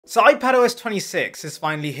So iPadOS 26 is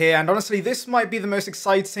finally here, and honestly this might be the most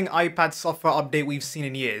exciting iPad software update we've seen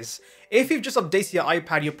in years. If you've just updated your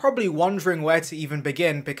iPad, you're probably wondering where to even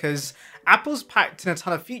begin because Apple's packed in a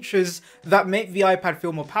ton of features that make the iPad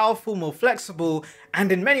feel more powerful, more flexible,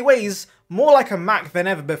 and in many ways, more like a Mac than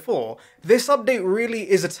ever before. This update really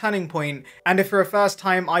is a turning point, and if you're a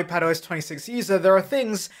first-time iPadOS 26 user, there are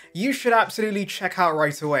things you should absolutely check out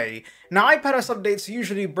right away. Now, iPadOS updates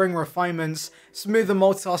usually bring refinements, smoother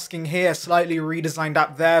multitasking here, a slightly redesigned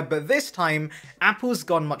app there, but this time, Apple's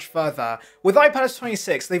gone much further. With iPadOS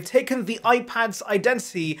 26, they've taken the iPad's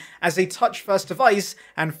identity as a touch-first device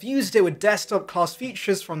and fused it with desktop-class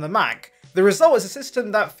features from the Mac. The result is a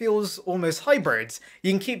system that feels almost hybrid.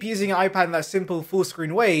 You can keep using your iPad in that simple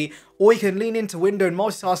full-screen way, or you can lean into windowed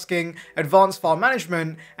multitasking, advanced file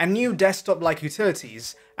management, and new desktop-like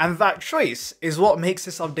utilities. And that choice is what makes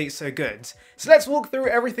this update so good. So let's walk through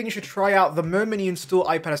everything you should try out the moment you install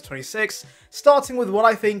iPadOS 26, starting with what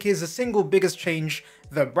I think is the single biggest change,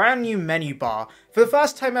 the brand new menu bar. For the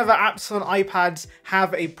first time ever, apps on iPads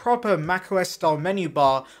have a proper macOS-style menu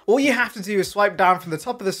bar. All you have to do is swipe down from the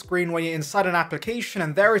top of the screen when you're inside an application,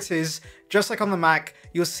 and there it is. Just like on the Mac,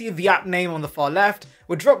 you'll see the app name on the far left,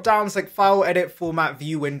 with drop-downs like File, Edit, Format,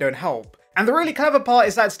 View, Window, and Help. And the really clever part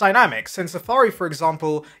is that it's dynamic. So in Safari, for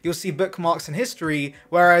example, you'll see bookmarks and history,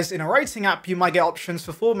 whereas in a writing app, you might get options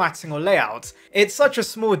for formatting or layout. It's such a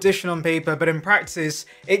small addition on paper, but in practice,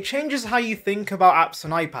 it changes how you think about apps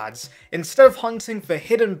on iPads. Instead of hunting for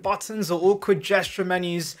hidden buttons or awkward gesture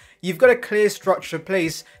menus, you've got a clear structured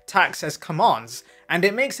place to access commands, and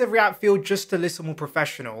it makes every app feel just a little more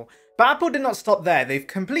professional. But Apple did not stop there. They've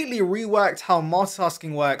completely reworked how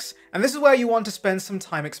multitasking works, and this is where you want to spend some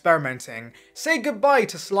time experimenting. Say goodbye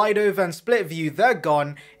to slide over and split view, they're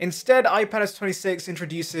gone. Instead, iPadOS 26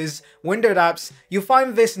 introduces windowed apps. You'll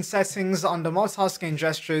find this in settings under multitasking and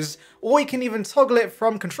gestures, or you can even toggle it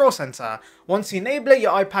from Control Center. Once you enable it,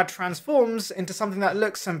 your iPad transforms into something that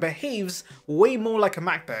looks and behaves way more like a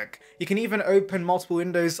MacBook. You can even open multiple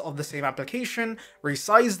windows of the same application,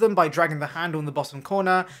 resize them by dragging the handle in the bottom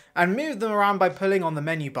corner, and move them around by pulling on the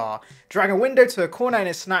menu bar. Drag a window to a corner and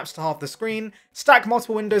it snaps to half the screen. Stack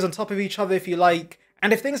multiple windows on top of each other if you like.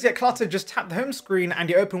 And if things get cluttered, just tap the home screen and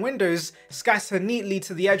your open windows scatter neatly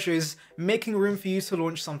to the edges, making room for you to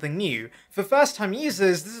launch something new. For first-time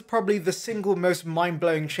users, this is probably the single most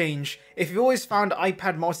mind-blowing change. If you've always found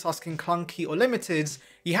iPad multitasking clunky or limited,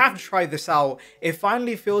 you have to try this out. It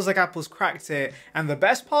finally feels like Apple's cracked it, and the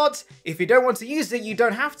best part, if you don't want to use it, you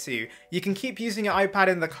don't have to. You can keep using your iPad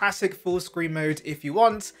in the classic full screen mode if you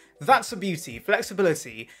want. That's the beauty,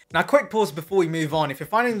 flexibility. Now quick pause before we move on. If you're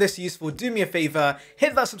finding this useful, do me a favor,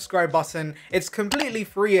 hit that subscribe button. It's completely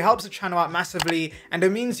free, it helps the channel out massively, and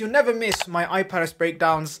it means you'll never miss my iPadOS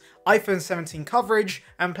breakdowns, iPhone 17 coverage,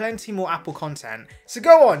 and plenty more Apple content. So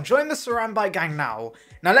go on, join the Surround Byte gang now.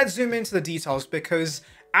 Now let's zoom into the details because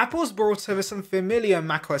Apple's brought over some familiar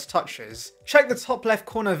macOS touches. Check the top left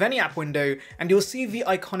corner of any app window and you'll see the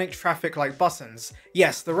iconic traffic light buttons.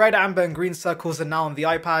 Yes, the red, amber and green circles are now on the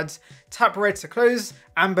iPad. Tap red to close,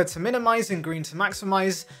 amber to minimize and green to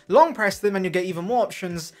maximize. Long press them and you'll get even more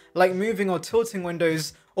options like moving or tilting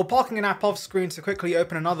windows or parking an app off screen to quickly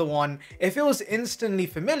open another one. It feels instantly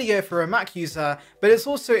familiar for a Mac user, but it's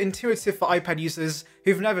also intuitive for iPad users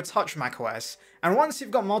who've never touched macOS. And once you've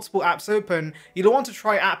got multiple apps open, you'll want to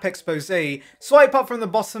try App Expose. Swipe up from the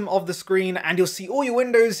bottom of the screen and you'll see all your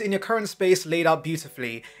windows in your current space laid out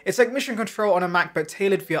beautifully. It's like Mission Control on a Mac but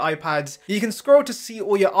tailored for your iPads. You can scroll to see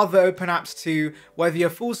all your other open apps too, whether you're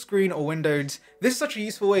full screen or windowed. This is such a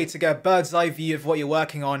useful way to get a bird's eye view of what you're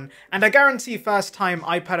working on, and I guarantee first time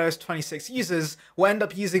iPadOS 26 users will end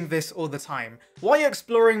up using this all the time. While you're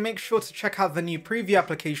exploring, make sure to check out the new Preview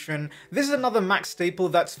application. This is another Mac staple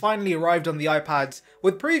that's finally arrived on the iPad.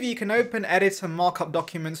 With Preview you can open, edit and mark up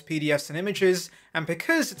documents, PDFs and images, and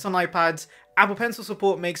because it's on iPad, Apple Pencil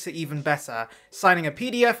support makes it even better. Signing a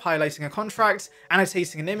PDF, highlighting a contract,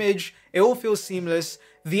 annotating an image, it all feels seamless.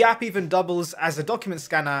 The app even doubles as a document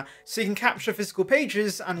scanner, so you can capture physical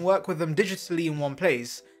pages and work with them digitally in one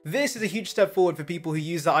place. This is a huge step forward for people who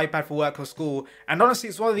use the iPad for work or school, and honestly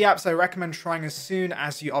it's one of the apps I recommend trying as soon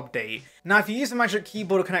as you update. Now if you use a Magic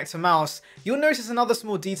Keyboard or connect a mouse, you'll notice another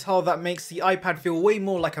small detail that makes the iPad feel way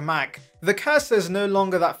more like a Mac. The cursor is no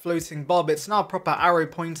longer that floating bob, it's now a proper arrow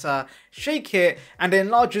pointer. Shake it and it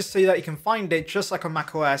enlarges so that you can find it just like on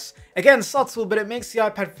macOS. Again, subtle, but it makes the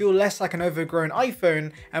iPad feel less like an overgrown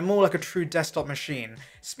iPhone and more like a true desktop machine.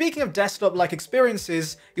 Speaking of desktop-like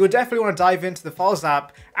experiences, you'll definitely want to dive into the Files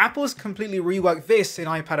app. Apple's completely reworked this in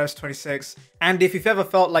iPadOS 26, and if you've ever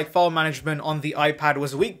felt like file management on the iPad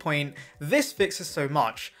was a weak point, this fixes so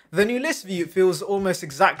much. The new list view feels almost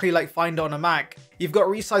exactly like Finder on a Mac. You've got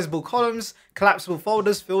resizable columns, collapsible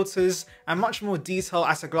folders, filters, and much more detail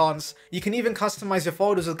at a glance. You can even customize your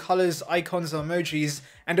folders with colors, icons, or emojis,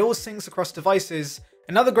 and it all syncs across devices.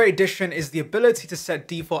 Another great addition is the ability to set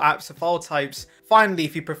default apps to file types. Finally,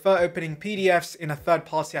 if you prefer opening PDFs in a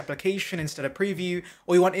third-party application instead of Preview,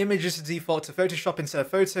 or you want images to default to Photoshop instead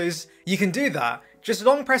of Photos, you can do that. Just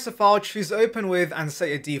long press a file, choose Open With, and set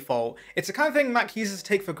your default. It's the kind of thing Mac users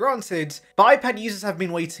take for granted, but iPad users have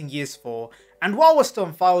been waiting years for. And while we're still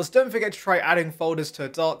on files, don't forget to try adding folders to a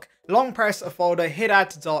dock. Long press a folder, hit Add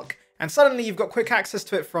to Dock, and suddenly you've got quick access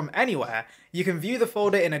to it from anywhere. You can view the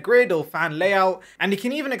folder in a grid or fan layout, and you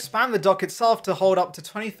can even expand the dock itself to hold up to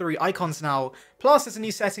 23 icons now. Plus, there's a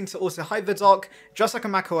new setting to also hide the dock, just like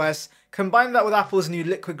on macOS. Combine that with Apple's new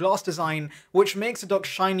liquid glass design, which makes the dock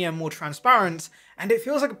shinier and more transparent, and it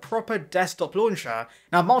feels like a proper desktop launcher.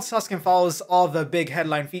 Now, multitasking files are the big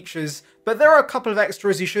headline features, but there are a couple of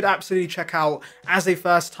extras you should absolutely check out as a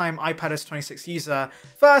first-time iPadOS 26 user.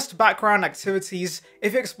 First, background activities.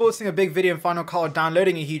 If you're exporting a big video in Final Cut or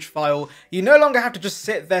downloading a huge file, you no longer have to just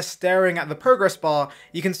sit there staring at the progress bar.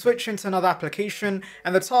 You can switch into another application,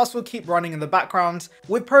 and the task will keep running in the background,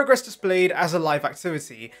 with progress displayed as a live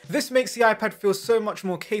activity. This makes the iPad feel so much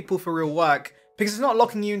more capable for real work, because it's not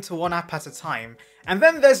locking you into one app at a time. And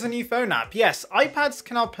then there's the new phone app. Yes, iPads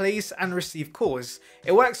can now place and receive calls.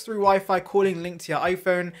 It works through Wi-Fi calling linked to your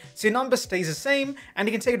iPhone, so your number stays the same, and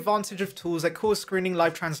you can take advantage of tools like call screening,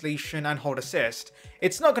 live translation, and hold assist.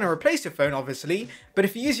 It's not going to replace your phone, obviously, but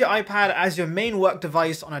if you use your iPad as your main work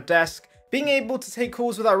device on a desk, being able to take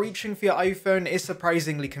calls without reaching for your iPhone is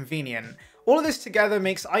surprisingly convenient. All of this together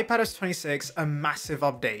makes iPadOS 26 a massive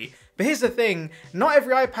update. But here's the thing, not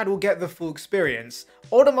every iPad will get the full experience.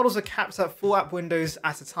 Older models are capped at 4 app windows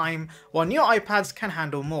at a time, while newer iPads can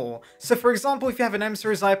handle more. So for example, if you have an M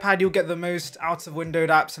series iPad, you'll get the most out-of-windowed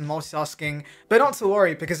apps and multitasking, but not to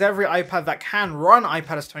worry, because every iPad that can run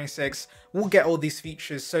iPadOS 26 will get all these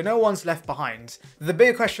features, so no one's left behind. The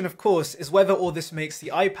bigger question, of course, is whether all this makes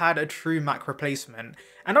the iPad a true Mac replacement.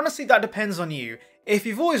 And honestly, that depends on you. If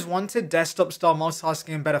you've always wanted desktop-style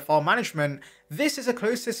multitasking and better file management, this is the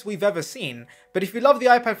closest we've ever seen. But if you love the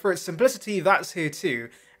iPad for its simplicity, that's here too.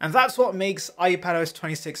 And that's what makes iPadOS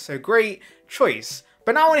 26 so great. Choice.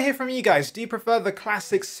 But now I want to hear from you guys. Do you prefer the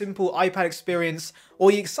classic simple iPad experience, or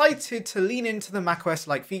are you excited to lean into the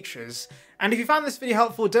macOS-like features? And if you found this video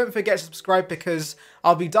helpful, don't forget to subscribe because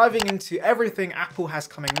I'll be diving into everything Apple has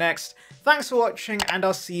coming next. Thanks for watching, and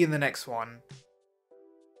I'll see you in the next one.